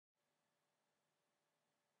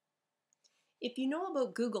If you know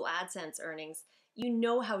about Google AdSense earnings, you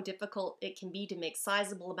know how difficult it can be to make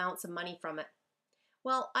sizable amounts of money from it.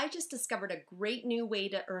 Well, I just discovered a great new way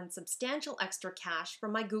to earn substantial extra cash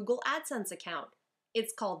from my Google AdSense account.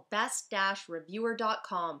 It's called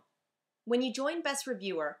best-reviewer.com. When you join Best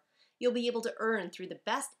Reviewer, you'll be able to earn through the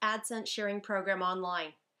best AdSense sharing program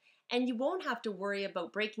online. And you won't have to worry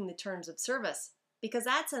about breaking the terms of service, because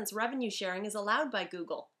AdSense revenue sharing is allowed by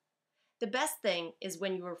Google. The best thing is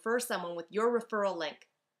when you refer someone with your referral link.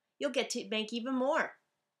 You'll get to make even more.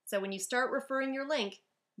 So when you start referring your link,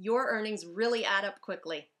 your earnings really add up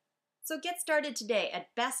quickly. So get started today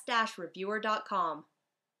at best-reviewer.com.